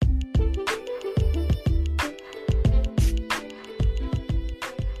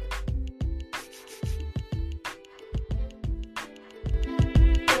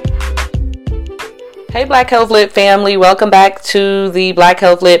Hey, Black Health Lit family. Welcome back to the Black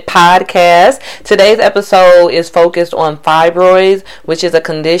Health Lit podcast. Today's episode is focused on fibroids, which is a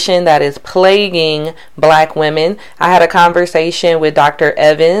condition that is plaguing Black women. I had a conversation with Dr.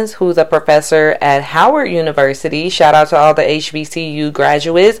 Evans, who's a professor at Howard University. Shout out to all the HBCU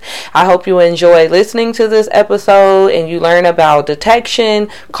graduates. I hope you enjoy listening to this episode and you learn about detection,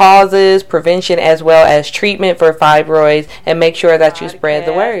 causes, prevention, as well as treatment for fibroids, and make sure that you spread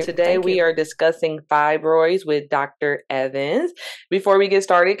the word. Today we are discussing fibroids with Dr. Evans. Before we get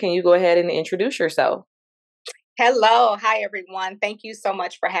started, can you go ahead and introduce yourself? Hello. Hi, everyone. Thank you so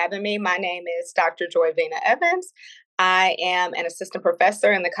much for having me. My name is Dr. Joyvina Evans. I am an assistant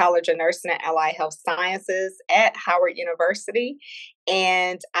professor in the College of Nursing and Allied Health Sciences at Howard University.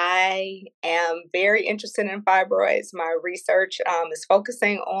 And I am very interested in fibroids. My research is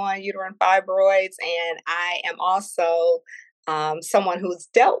focusing on uterine fibroids, and I am also someone who's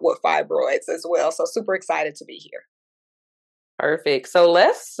dealt with fibroids as well. So super excited to be here. Perfect. So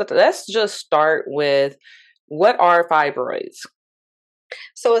let's just start with, what are fibroids?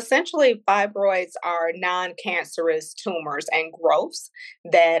 So essentially, fibroids are non-cancerous tumors and growths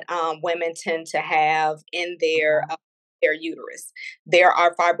that women tend to have in their uterus. There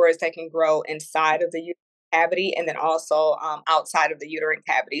are fibroids that can grow inside of the uterine cavity and then also outside of the uterine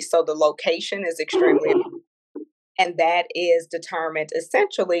cavity. So the location is extremely important. And that is determined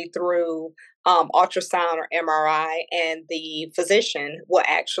essentially through ultrasound or MRI, and the physician will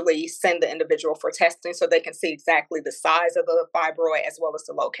actually send the individual for testing so they can see exactly the size of the fibroid as well as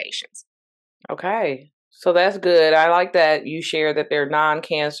the locations. Okay. So that's good. I like that you share that they're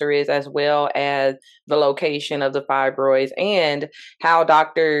non-cancerous as well as the location of the fibroids and how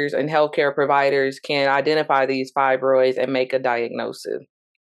doctors and healthcare providers can identify these fibroids and make a diagnosis.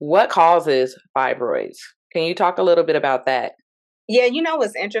 What causes fibroids? Can you talk a little bit about that? Yeah,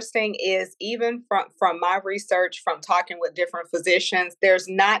 what's interesting is even from my research, from talking with different physicians, there's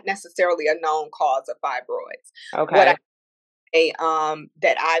not necessarily a known cause of fibroids. Okay.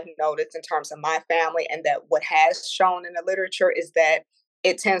 That I've noticed in terms of my family, and that what has shown in the literature is that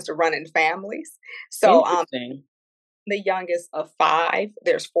it tends to run in families. So Interesting. the youngest of five,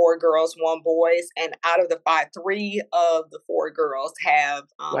 there's four girls, one boys, and out of the five, three of the four girls have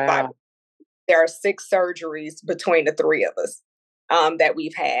fibroids. Wow. There are 6 surgeries between the three of us that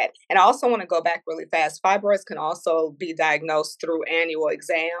we've had. And I also want to go back really fast. Fibroids can also be diagnosed through annual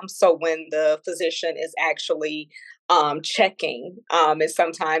exams. So when the physician is actually checking, and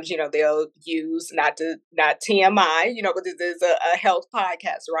sometimes, they'll use not TMI, but this is a health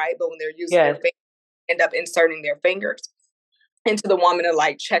podcast, right? But when they're using their Yes. fingers, end up inserting their fingers into the woman to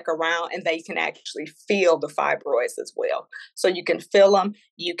like check around, and they can actually feel the fibroids as well. So you can feel them,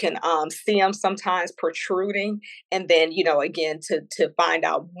 you can see them sometimes protruding, and then again to find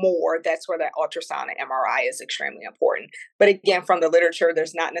out more, that's where that ultrasound and MRI is extremely important. But again, from the literature,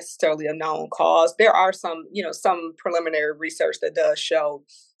 there's not necessarily a known cause. There are some preliminary research that does show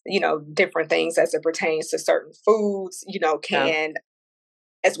different things as it pertains to certain foods, can,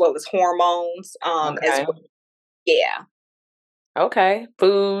 as well as hormones, as Okay. well. Yeah. Okay.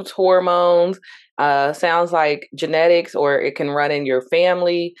 Foods, hormones, sounds like genetics, or it can run in your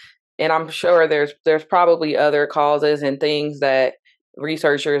family. And I'm sure there's probably other causes and things that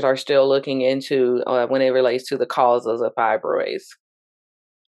researchers are still looking into when it relates to the causes of fibroids.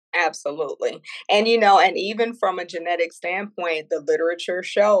 Absolutely. And and even from a genetic standpoint, the literature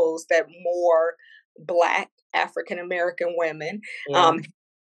shows that more Black African American women Yeah. have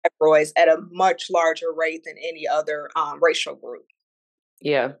fibroids at a much larger rate than any other racial group.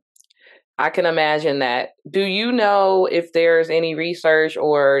 Yeah. I can imagine that. Do you know if there's any research,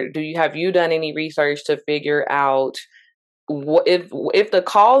 or have you done any research to figure out if the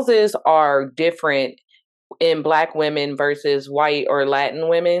causes are different in Black women versus white or Latin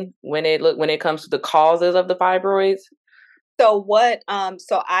women when it comes to the causes of the fibroids? So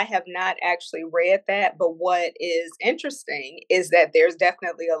I have not actually read that, but what is interesting is that there's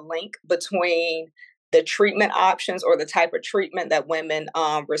definitely a link between the treatment options or the type of treatment that women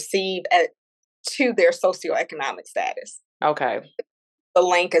receive to their socioeconomic status. Okay. The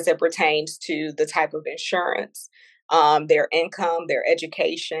link as it pertains to the type of insurance, their income, their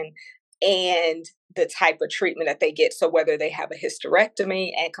education, and the type of treatment that they get. So whether they have a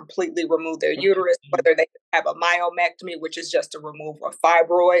hysterectomy and completely remove their uterus, Interesting. whether they have a myomectomy, which is just a removal of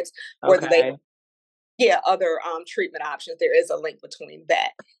fibroids, whether they, Okay. other treatment options, there is a link between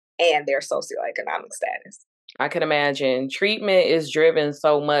that and their socioeconomic status. I can imagine treatment is driven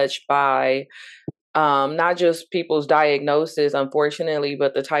so much by not just people's diagnosis, unfortunately,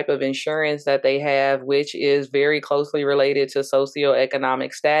 but the type of insurance that they have, which is very closely related to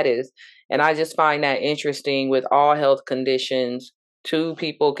socioeconomic status. And I just find that interesting with all health conditions. Two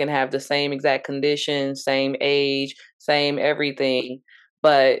people can have the same exact condition, same age, same everything.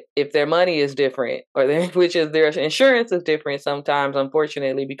 But if their money is different, or which is their insurance is different sometimes,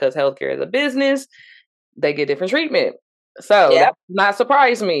 unfortunately, because healthcare is a business, they get different treatment. So Yeah. that does not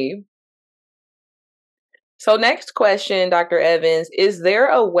surprise me. So next question, Dr. Evans, is there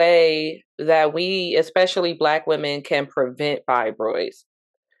a way that we, especially Black women, can prevent fibroids?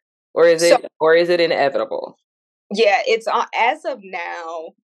 Or is So it inevitable? yeah, it's as of now,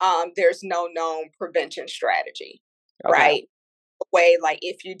 there's no known prevention strategy, Okay. right? Way like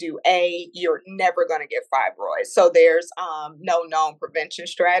if you do A, you're never going to get fibroids. So there's no known prevention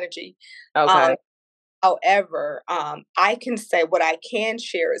strategy. Okay. Um, However, I can say what I can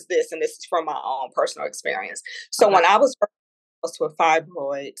share is this, and this is from my own personal experience. So Okay. when I was diagnosed with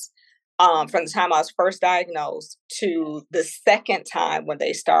fibroids, from the time I was first diagnosed to the second time when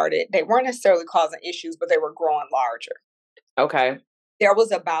they started, they weren't necessarily causing issues, but they were growing larger. Okay. There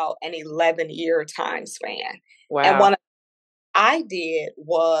was about an 11-year time span. And Wow. one I did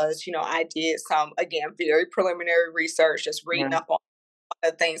was, I did some, again, very preliminary research, just reading Yeah. up on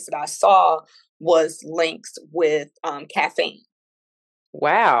the things that I saw was links with caffeine,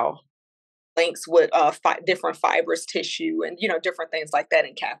 Wow. links with different fibrous tissue and, different things like that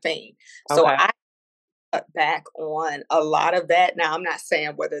in caffeine. So Okay. I cut back on a lot of that. Now, I'm not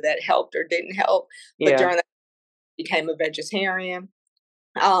saying whether that helped or didn't help, but Yeah. during that, I became a vegetarian.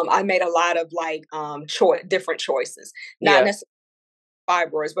 I made a lot of like different choices, not Yeah. necessarily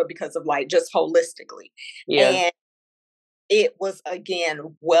fibroids, but because of like just holistically. Yeah. And it was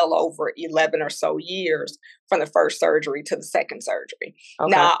again well over 11 or so years from the first surgery to the second surgery. Okay.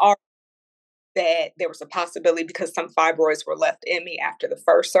 Now, I already that there was a possibility because some fibroids were left in me after the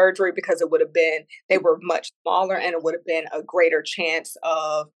first surgery because they were much smaller and it would have been a greater chance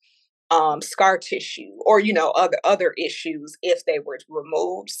of scar tissue or, other issues if they were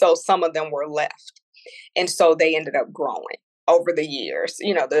removed. So some of them were left. And so they ended up growing over the years,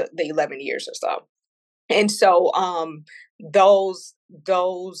 the 11 years or so. And so those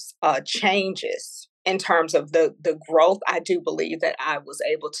changes in terms of the growth, I do believe that I was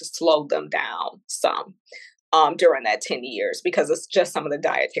able to slow them down some during that 10 years because it's just some of the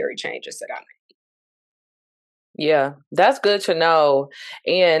dietary changes that I made. Yeah, that's good to know.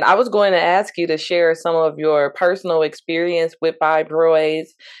 And I was going to ask you to share some of your personal experience with fibroids.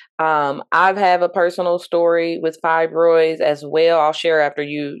 I've have a personal story with fibroids as well. I'll share after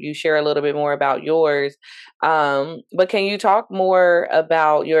you share a little bit more about yours. But can you talk more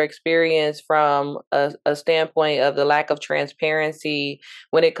about your experience from a standpoint of the lack of transparency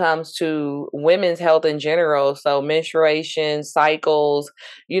when it comes to women's health in general? So menstruation, cycles,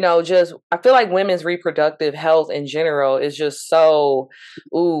 just I feel like women's reproductive health in general is just so,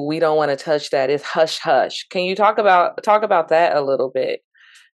 ooh, we don't want to touch that. It's hush hush. Can you talk about that a little bit?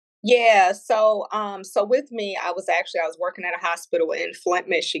 Yeah, so with me, I was working at a hospital in Flint,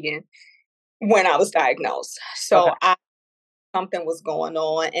 Michigan when I was diagnosed. Okay. Something was going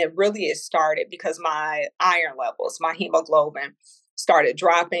on, and really it started because my iron levels, my hemoglobin started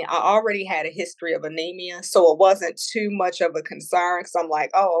dropping. I already had a history of anemia, so it wasn't too much of a concern because I'm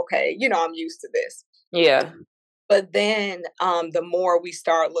like, oh, okay, I'm used to this. Yeah. But then the more we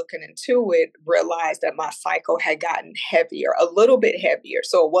start looking into it, realized that my cycle had gotten heavier, a little bit heavier.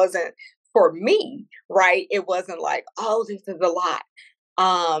 So it wasn't for me, right? It wasn't like, oh, this is a lot.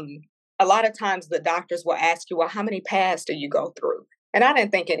 Um, a lot of times the doctors will ask you, well, how many pads do you go through? And I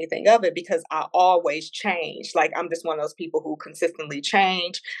didn't think anything of it because I always change. Like I'm just one of those people who consistently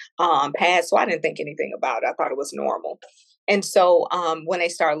change pads. So I didn't think anything about it. I thought it was normal. And so when they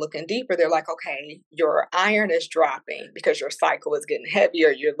start looking deeper, they're like, okay, your iron is dropping because your cycle is getting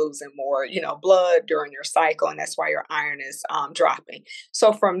heavier. You're losing more, blood during your cycle, and that's why your iron is dropping.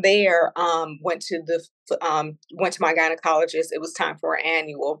 So from there, went to my gynecologist. It was time for an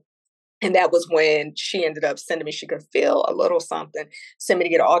annual. And that was when she ended up sending me, she could feel a little something, send me to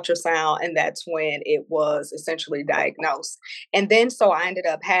get an ultrasound. And that's when it was essentially diagnosed. And then so I ended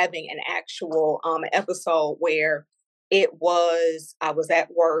up having an actual episode where I was at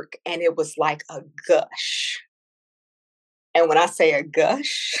work and it was like a gush. And when I say a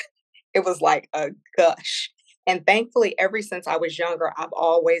gush, it was like a gush. And thankfully, ever since I was younger, I've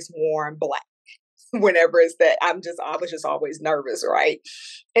always worn black whenever it's that I was just always nervous, right?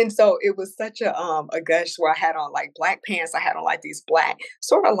 And so it was such a gush where I had on like black pants. I had on like these black,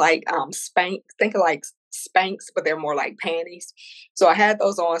 sort of like spank, think of like Spanx, but they're more like panties. So I had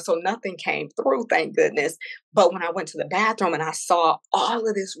those on, so nothing came through, thank goodness. But when I went to the bathroom and I saw all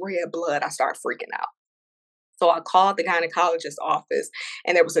of this red blood, I started freaking out. So I called the gynecologist's office,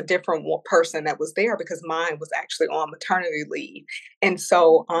 and there was a different person that was there because mine was actually on maternity leave. And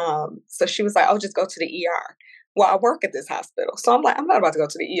so she was like, "Oh, just go to the ER." Well, I work at this hospital, so I'm like, I'm not about to go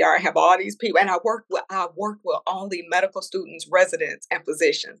to the ER and have all these people. And I worked with only medical students, residents, and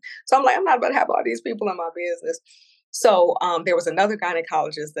physicians. So I'm like, I'm not about to have all these people in my business. So there was another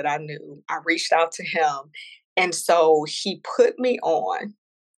gynecologist that I knew. I reached out to him, and so he put me on.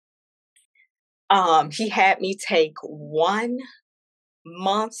 He had me take 1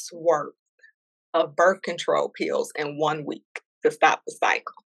 month's worth of birth control pills in 1 week to stop the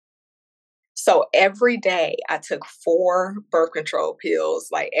cycle. So every day I took 4 birth control pills,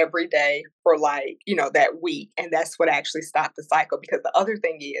 like every day for like, that week. And that's what actually stopped the cycle, because the other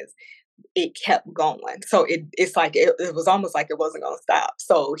thing is it kept going. So it's like it was almost like it wasn't gonna stop.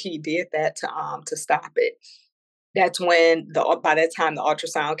 So he did that to stop it. That's when by that time the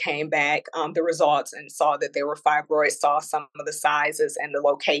ultrasound came back, the results, and saw that there were fibroids, saw some of the sizes and the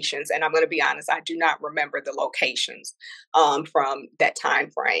locations. And I'm going to be honest, I do not remember the locations from that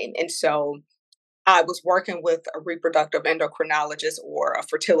time frame. And so I was working with a reproductive endocrinologist or a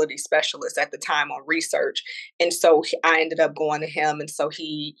fertility specialist at the time on research. And so I ended up going to him. And so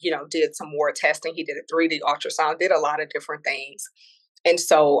he, did some more testing. He did a 3D ultrasound, did a lot of different things. And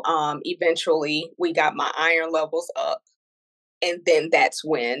so eventually we got my iron levels up. And then that's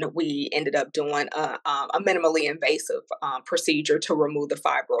when we ended up doing a minimally invasive procedure to remove the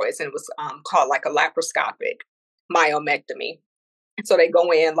fibroids. And it was called like a laparoscopic myomectomy. And so they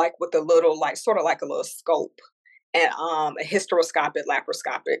go in like with a little, like sort of like a little scope, and a hysteroscopic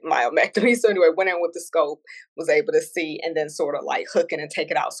laparoscopic myomectomy. So anyway, went in with the scope, was able to see, and then sort of like hook it and take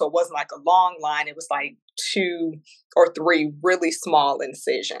it out. So it wasn't like a long line. It was like 2 or 3 really small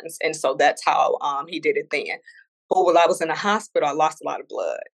incisions. And so that's how he did it then. But while I was in the hospital, I lost a lot of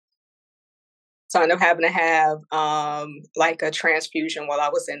blood. So I ended up having to have like a transfusion while I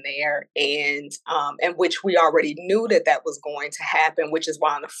was in there, and which we already knew that was going to happen, which is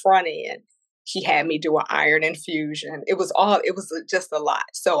why on the front end he had me do an iron infusion. It was just a lot.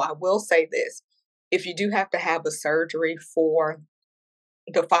 So I will say this: if you do have to have a surgery for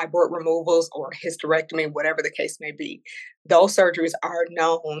the fibroid removals or hysterectomy, whatever the case may be, those surgeries are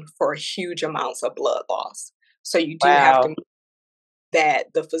known for huge amounts of blood loss. So you do have to Wow. that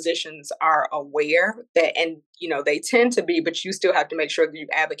the physicians are aware that, and they tend to be, but you still have to make sure that you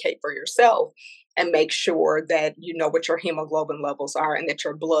advocate for yourself and make sure that you know what your hemoglobin levels are and that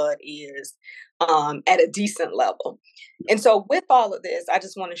your blood is at a decent level. And so with all of this, I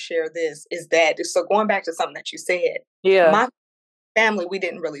just want to share this, is that, so going back to something that you said, Yeah. my family, we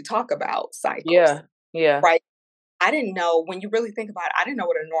didn't really talk about cycles, Yeah. Yeah. right? I didn't know, when you really think about it, I didn't know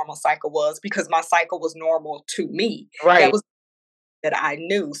what a normal cycle was, because my cycle was normal to me. That Right. was that I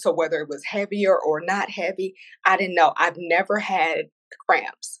knew. So whether it was heavier or not heavy, I didn't know. I've never had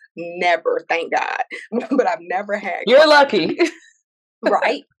cramps. Never, thank God. But I've never had You're cramps, lucky.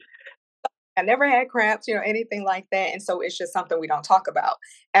 right? I never had cramps, anything like that. And so it's just something we don't talk about.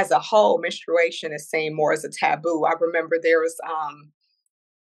 As a whole, menstruation is seen more as a taboo. I remember there was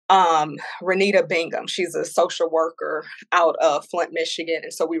Renita Bingham. She's a social worker out of Flint, Michigan.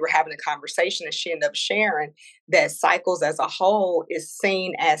 And so we were having a conversation, and she ended up sharing that cycles as a whole is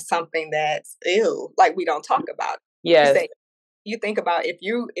seen as something that's ill, like we don't talk about it. She Yes. said, you think about, if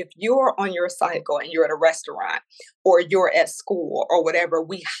you're on your cycle and you're at a restaurant or you're at school or whatever,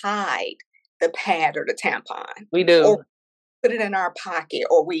 we hide the pad or the tampon, We or do. put it in our pocket,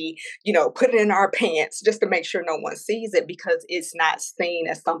 or we, put it in our pants just to make sure no one sees it, because it's not seen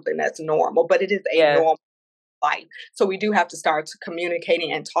as something that's normal, but it is a Yes. normal life. So we do have to start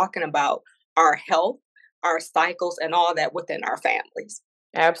communicating and talking about our health, our cycles, and all that within our families.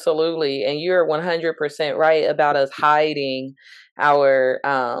 Absolutely. And you're 100% right about us hiding our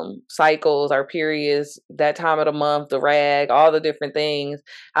cycles, our periods, that time of the month, the rag, all the different things.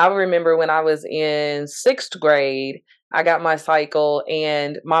 I remember when I was in 6th grade, I got my cycle,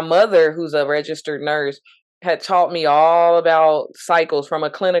 and my mother, who's a registered nurse, had taught me all about cycles from a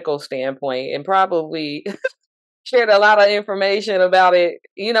clinical standpoint, and probably shared a lot of information about it,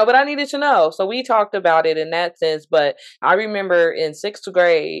 but I needed to know. So we talked about it in that sense. But I remember in 6th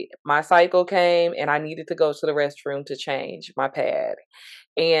grade, my cycle came and I needed to go to the restroom to change my pad.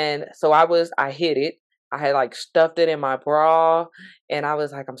 And so I hid it. I had like stuffed it in my bra, and I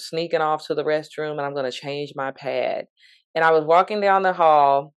was like, I'm sneaking off to the restroom and I'm going to change my pad. And I was walking down the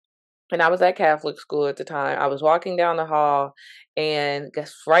hall, and I was at Catholic school at the time. I was walking down the hall, and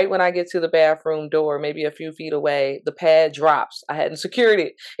guess right when I get to the bathroom door, maybe a few feet away, the pad drops. I hadn't secured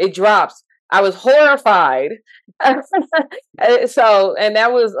it. It drops. I was horrified. So, and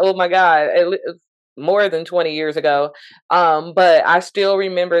that was, oh my God, more than 20 years ago. But I still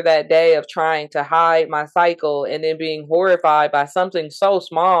remember that day of trying to hide my cycle and then being horrified by something so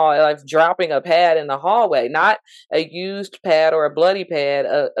small, like dropping a pad in the hallway, not a used pad or a bloody pad,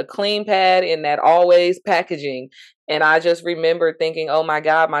 a clean pad in that always packaging. And I just remember thinking, oh my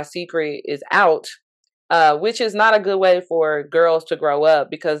God, my secret is out, which is not a good way for girls to grow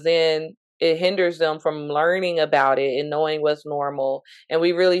up, because then it hinders them from learning about it and knowing what's normal. And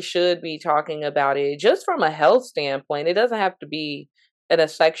we really should be talking about it just from a health standpoint. It doesn't have to be in a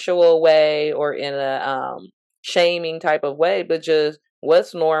sexual way or in a shaming type of way, but just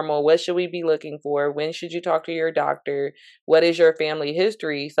what's normal, what should we be looking for, when should you talk to your doctor, what is your family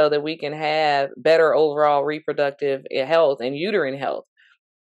history, so that we can have better overall reproductive health and uterine health.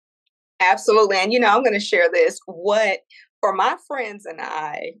 Absolutely. And, I'm going to share this. For my friends and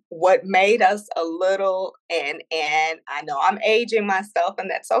I, what made us a little, and I know I'm aging myself, and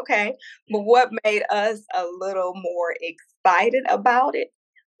that's okay, but what made us a little more excited about it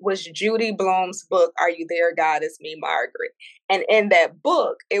was Judy Blume's book, "Are You There, God? It's Me, Margaret." And in that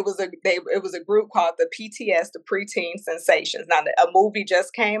book, it was a group called the PTS, the Preteen Sensations. Now, a movie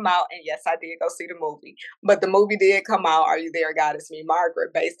just came out, and yes, I did go see the movie, but the movie did come out, "Are You There, God? It's Me,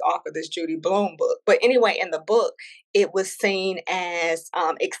 Margaret," based off of this Judy Blume book. But anyway, in the book, it was seen as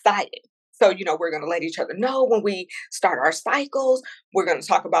exciting. So, we're going to let each other know when we start our cycles. We're going to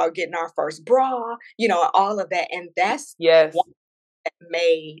talk about getting our first bra, all of that. And that's Yes. one that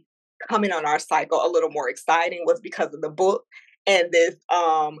made coming on our cycle a little more exciting, was because of the book and this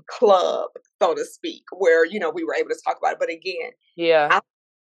club, so to speak, where we were able to talk about it. But again, Yeah.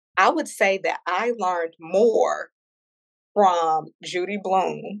 I would say that I learned more from Judy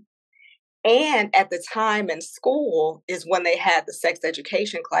Blume, and at the time in school is when they had the sex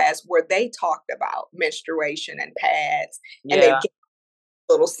education class where they talked about menstruation and pads, and they Yeah.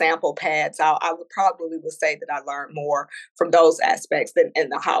 little sample pads out. I would say that I learned more from those aspects than in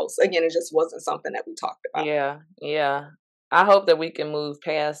the house. Again, it just wasn't something that we talked about. Yeah. Yeah. I hope that we can move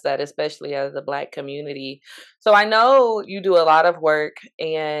past that, especially as a Black community. So I know you do a lot of work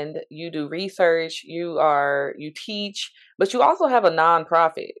and you do research, you teach, but you also have a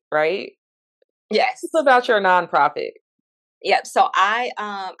nonprofit, right? Yes. What's about your nonprofit? Yep. So I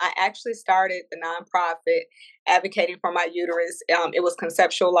actually started the nonprofit advocating for my uterus. It was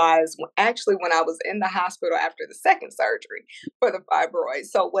conceptualized actually when I was in the hospital after the second surgery for the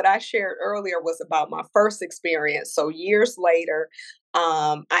fibroids. So what I shared earlier was about my first experience. So years later,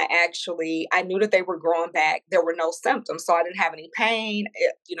 I knew that they were growing back. There were no symptoms, so I didn't have any pain.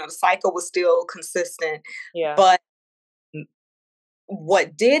 The cycle was still consistent, Yeah. but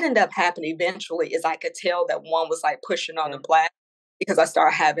what did end up happening eventually is I could tell that one was like pushing on the bladder, because I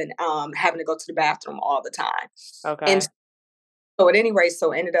started having to go to the bathroom all the time. And Okay. so at any rate,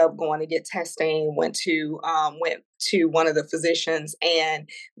 so ended up going to get testing, went to one of the physicians, and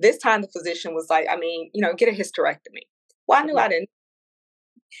this time the physician was like, get a hysterectomy. Well, I knew I didn't,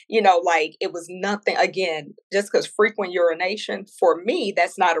 like it was nothing. Again, just because frequent urination, for me,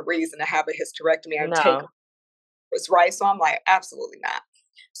 that's not a reason to have a hysterectomy and take No. was right. So I'm like, absolutely not.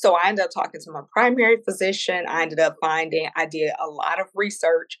 So I ended up talking to my primary physician. I ended up finding I did a lot of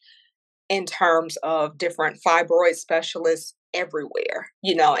research in terms of different fibroid specialists everywhere,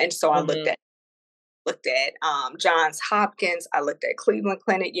 and so I Hmm. looked at Johns Hopkins, I looked at Cleveland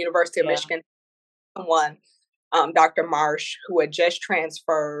Clinic, University of Yeah. Michigan, one Dr. Marsh, who had just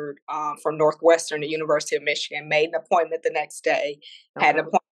transferred from Northwestern to University of Michigan, made an appointment the next day, had Okay. an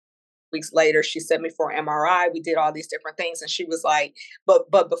appointment weeks later. She sent me for an MRI. We did all these different things. And she was like, but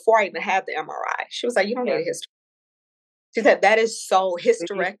before I even had the MRI, she was like, you don't need Yeah. a hysterectomy. She said, that is so Mhm.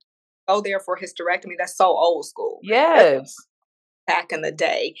 hysterectomy. Go there for hysterectomy. That's so old school. That's Yes. back in the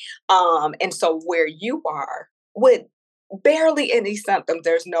day. And so where you are with barely any symptoms,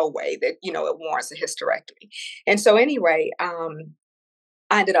 there's no way that, it warrants a hysterectomy. And so anyway, I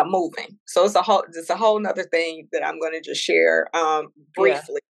ended up moving. So it's a whole nother thing that I'm going to just share Yeah.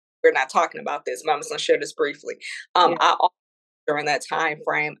 briefly. We're not talking about this, but I'm just going to share this briefly. Yeah. During that time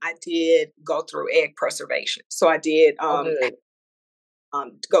frame, I did go through egg preservation. So I did Oh, good.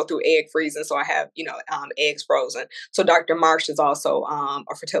 go through egg freezing. So I have, eggs frozen. So Dr. Marsh is also a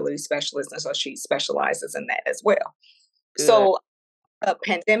fertility specialist, and so she specializes in that as well. Good. So a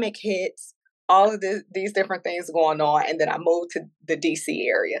pandemic hits, all of these different things going on, and then I moved to the DC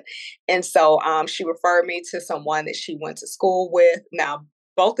area. And so she referred me to someone that she went to school with. Now,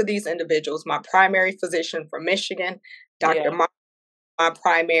 both of these individuals, my primary physician from Michigan, Dr. Yeah. My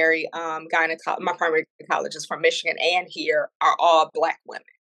primary my primary gynecologist from Michigan and here are all Black women.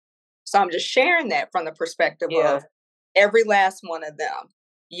 So I'm just sharing that from the perspective Yeah. of every last one of them.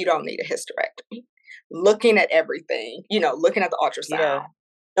 You don't need a hysterectomy. Looking at everything, looking at the Yeah. ultrasound,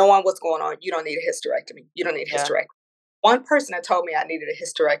 knowing what's going on, you don't need a hysterectomy. You don't need a Yeah. hysterectomy. One person that told me I needed a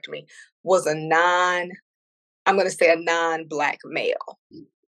hysterectomy was I'm going to say a non-Black male.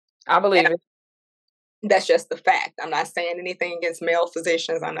 I believe And it. that's just the fact. I'm not saying anything against male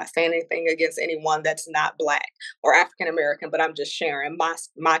physicians. I'm not saying anything against anyone that's not Black or African American, but I'm just sharing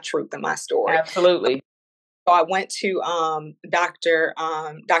my truth and my story. Absolutely. So I went to Dr.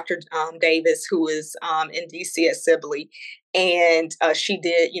 Davis, who is in DC at Sibley, and she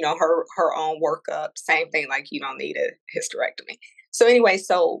did, her own workup. Same thing, like you don't need a hysterectomy. So anyway,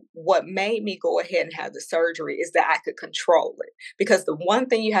 so what made me go ahead and have the surgery is that I could control it, because the one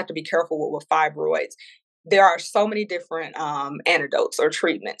thing you have to be careful with fibroids, there are so many different antidotes or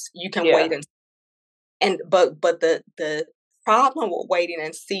treatments. You can Yeah. wait but the problem with waiting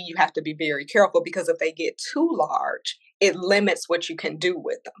and see, you have to be very careful, because if they get too large, it limits what you can do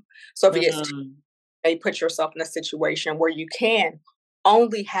with them. So if it gets too, you put yourself in a situation where you can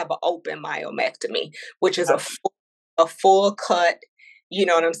only have an open myomectomy, which is a full cut. You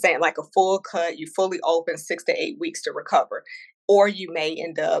know what I'm saying? Like a full cut, you fully open 6 to 8 weeks to recover. Or you may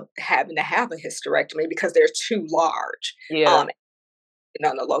end up having to have a hysterectomy because they're too large. Yeah. On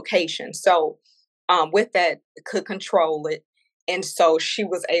the location. So with that, could control it. And so she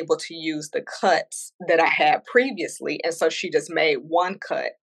was able to use the cuts that I had previously. And so she just made one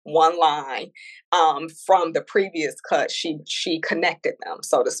cut, one line from the previous cut. She connected them,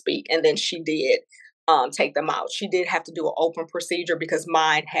 so to speak. And then she did take them out. She did have to do an open procedure because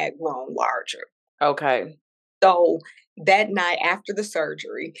mine had grown larger. Okay. So that night after the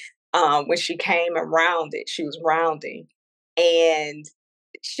surgery, when she came and rounded, she was rounding. And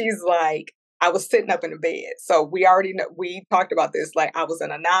she's like, I was sitting up in the bed. So we already know, we talked about this. Like, I was an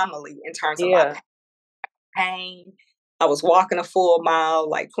anomaly in terms of my pain. I was walking a full mile,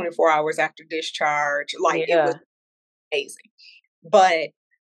 like 24 hours after discharge. Like, it was amazing. But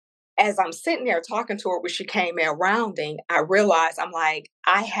as I'm sitting there talking to her when she came in rounding, I realized, I'm like,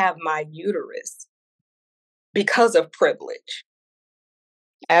 I have my uterus because of privilege.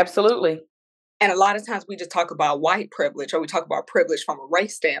 Absolutely. And a lot of times we just talk about white privilege, or we talk about privilege from a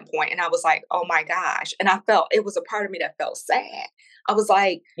race standpoint. And I was like, oh my gosh. And I felt, it was a part of me that felt sad. I was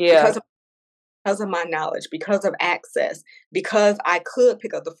like, because of my knowledge, because of access, because I could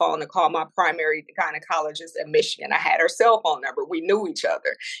pick up the phone and call my primary gynecologist in Michigan. I had her cell phone number. We knew each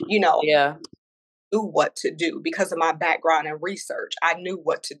other, knew what to do because of my background in research. I knew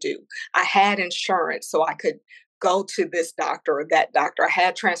what to do. I had insurance, so I could go to this doctor or that doctor. I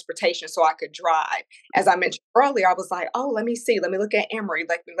had transportation, so I could drive. As I mentioned earlier, I was like, oh, let me see. Let me look at Emory.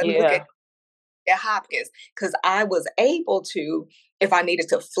 Let me look at Hopkins. Because I was able to, if I needed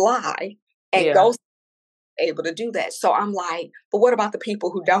to fly and go, able to do that. So I'm like, but what about the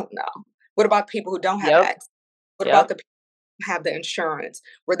people who don't know? What about people who don't have access? What about the people who have the insurance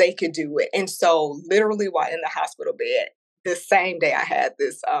where they could do it? And so literally while in the hospital bed, the same day I had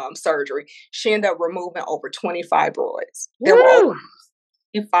this surgery, she ended up removing over 20 fibroids. There were over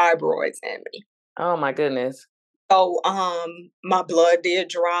 20 fibroids in me. Oh my goodness. So my blood did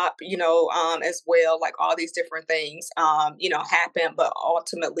drop, as well, like all these different things, happened, but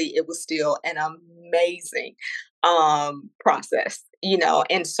ultimately it was still an amazing process,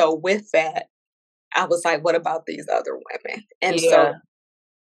 and so with that, I was like, what about these other women? And so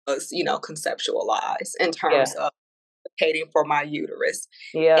it was, conceptualized in terms of advocating for my uterus.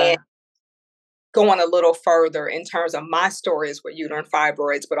 And going a little further in terms of my stories with uterine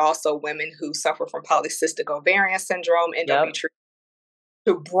fibroids, but also women who suffer from polycystic ovarian syndrome, endometriosis,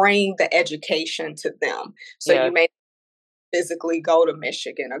 to bring the education to them. So you may physically go to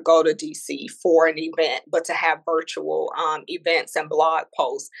Michigan or go to DC for an event, but to have virtual events and blog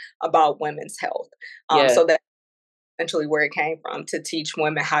posts about women's health. So that essentially where it came from, to teach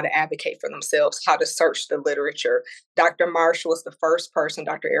women how to advocate for themselves, how to search the literature. Dr. Marsh was the first person,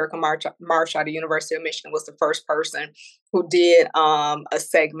 Dr. Erica Marsh out of the University of Michigan was the first person who did a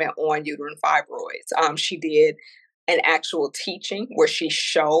segment on uterine fibroids. She did an actual teaching where she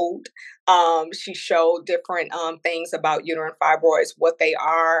showed different things about uterine fibroids, what they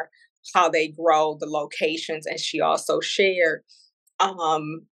are, how they grow, the locations, and she also shared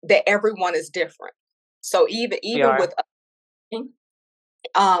that everyone is different. So even with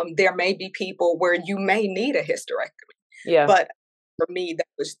there may be people where you may need a hysterectomy. But for me, that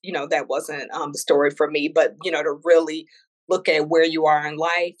was, that wasn't the story for me. But, to really look at where you are in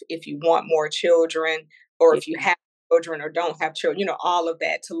life, if you want more children, or if you have children or don't have children, all of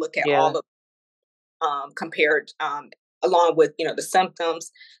that, to look at Yeah. all of compared along with the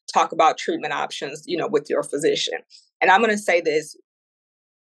symptoms, talk about treatment options, with your physician. And I'm going to say this: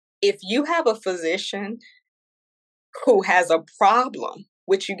 if you have a physician who has a problem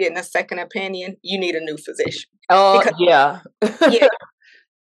with you getting a second opinion, you need a new physician. Oh, Because yeah. yeah,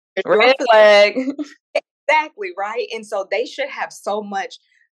 your Red flag. exactly right. And so they should have so much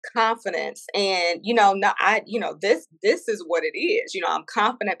confidence, and no, this is what it is. I'm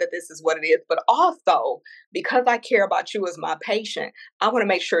confident that this is what it is, but also, because I care about you as my patient, I want to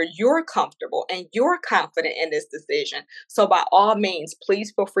make sure you're comfortable and you're confident in this decision. So by all means,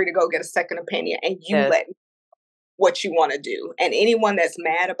 please feel free to go get a second opinion, and you Yes, let me what you want to do. And anyone that's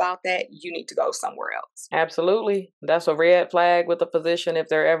mad about that, you need to go somewhere else. absolutely. That's a red flag with a physician if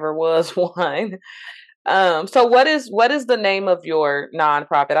there ever was one. So what is the name of your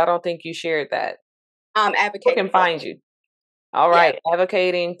nonprofit? I don't think you shared that. Who Advocating can find you? All yeah, right,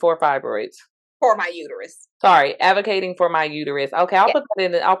 advocating for fibroids. for my uterus. Sorry, advocating for my uterus. Okay, I'll Yeah. put that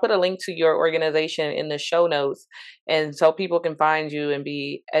in. I'll put a link to your organization in the show notes, and so people can find you and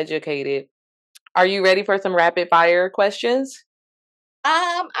be educated. Are you ready for some rapid fire questions?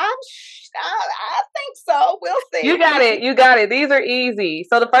 I think so. We'll You see. got it. You got it. These are easy.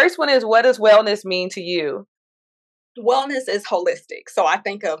 So the first one is, what does wellness mean to you? Wellness is holistic. So I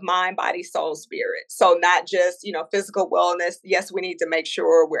think of mind, body, soul, spirit. So not just, physical wellness. Yes, we need to make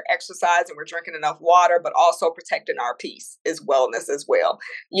sure we're exercising, we're drinking enough water, but also protecting our peace is wellness as well.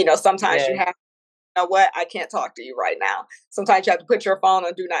 Sometimes you Yes. have, what, I can't talk to you right now. Sometimes you have to put your phone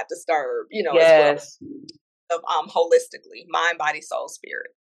on do not disturb, as well. Yes. Holistically, mind, body, soul,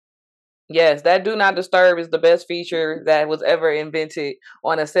 spirit. Yes, that do not disturb is the best feature that was ever invented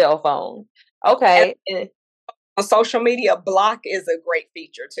on a cell phone. And Okay. on social media, block is a great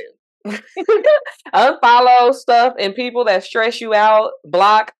feature too. Unfollow stuff and people that stress you out,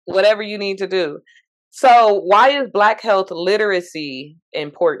 block whatever you need to do. So, why is Black health literacy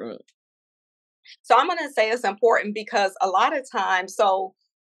important? So I'm going to say it's important because a lot of times, so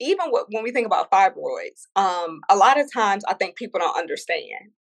even when we think about fibroids, a lot of times I think people don't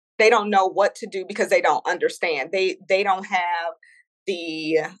understand. They don't know what to do because they don't understand. They don't have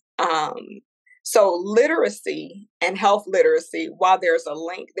the um, so literacy and health literacy. While there's a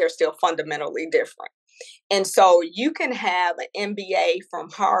link, they're still fundamentally different. And so you can have an MBA from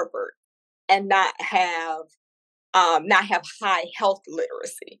Harvard and not have high health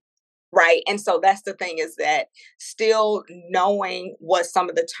literacy, right? And so that's the thing, is that still knowing what some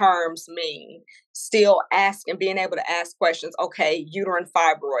of the terms mean, still asking, being able to ask questions. Okay, uterine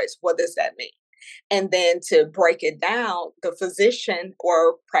fibroids, what does that mean? And then to break it down, the physician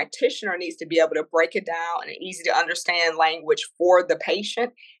or practitioner needs to be able to break it down in easy to understand language for the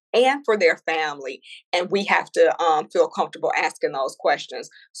patient and for their family. And we have to feel comfortable asking those questions.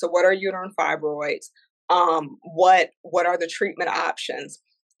 So, what are uterine fibroids? What are the treatment options?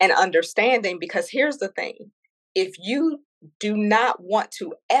 And understanding, because here's the thing: if you do not want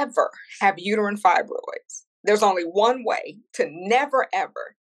to ever have uterine fibroids, there's only one way to never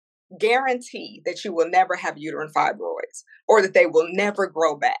ever guarantee that you will never have uterine fibroids, or that they will never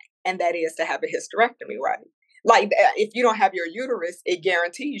grow back. And that is to have a hysterectomy, right? Like, if you don't have your uterus, it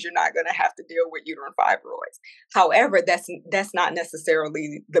guarantees you're not going to have to deal with uterine fibroids. However, that's not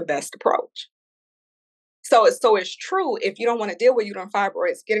necessarily the best approach. So it's true, if you don't want to deal with uterine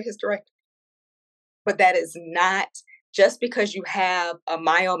fibroids, get a hysterectomy. But that is not, just because you have a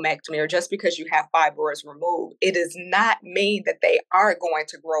myomectomy or just because you have fibroids removed, it does not mean that they are going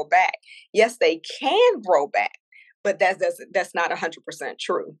to grow back. Yes, they can grow back, but that's not 100%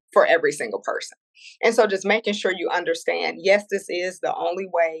 true for every single person. And so just making sure you understand, yes, this is the only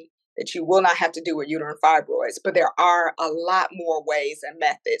way that you will not have to do with uterine fibroids, but there are a lot more ways and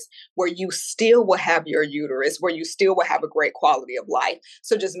methods where you still will have your uterus, where you still will have a great quality of life.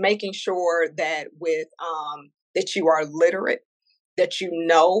 So just making sure that that you are literate, that you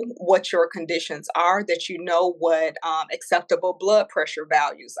know what your conditions are, that you know what acceptable blood pressure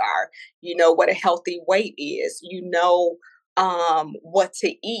values are, you know what a healthy weight is, you know what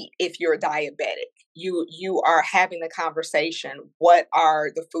to eat if you're diabetic. You are having the conversation: what are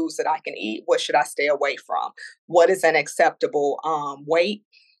the foods that I can eat? What should I stay away from? What is an acceptable weight?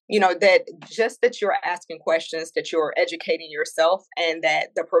 That just that you're asking questions, that you're educating yourself, and that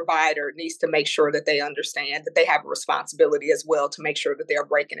the provider needs to make sure that they understand that they have a responsibility as well to make sure that they're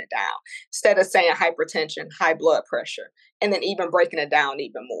breaking it down, instead of saying hypertension, high blood pressure, and then even breaking it down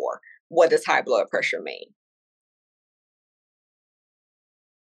even more. What does high blood pressure mean?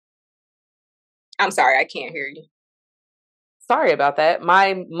 I'm sorry, I can't hear you. Sorry about that.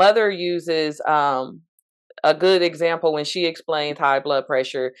 My mother uses a good example when she explains high blood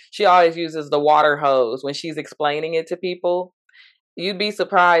pressure. She always uses the water hose when she's explaining it to people. You'd be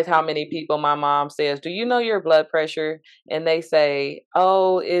surprised how many people my mom says, "Do you know your blood pressure?" And they say,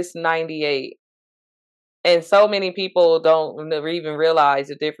 "Oh, it's 98." And so many people don't even realize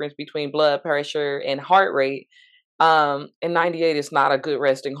the difference between blood pressure and heart rate. And 98 is not a good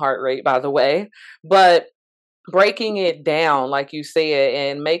resting heart rate, by the way. But breaking it down, like you said,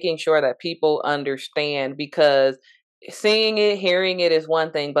 and making sure that people understand, because seeing it, hearing it is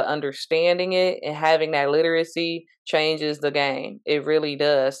one thing, but understanding it and having that literacy changes the game. It really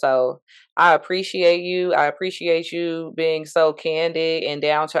does. So I appreciate you. I appreciate you being so candid and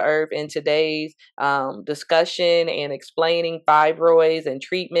down to earth in today's discussion and explaining fibroids and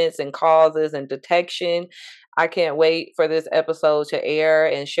treatments and causes and detection. I can't wait for this episode to air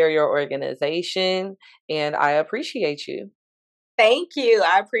and share your organization. And I appreciate you. Thank you.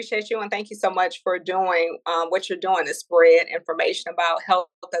 I appreciate you. And thank you so much for doing what you're doing to spread information about health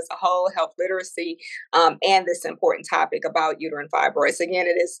as a whole, health literacy, and this important topic about uterine fibroids. Again,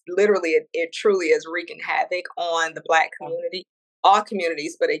 it is literally, it truly is wreaking havoc on the Black community, all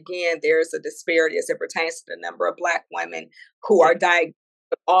communities. But again, there's a disparity as it pertains to the number of Black women who are diagnosed,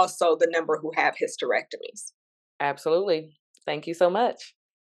 but also the number who have hysterectomies. Absolutely. Thank you so much.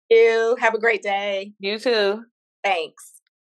 You have a great day. You too. Thanks.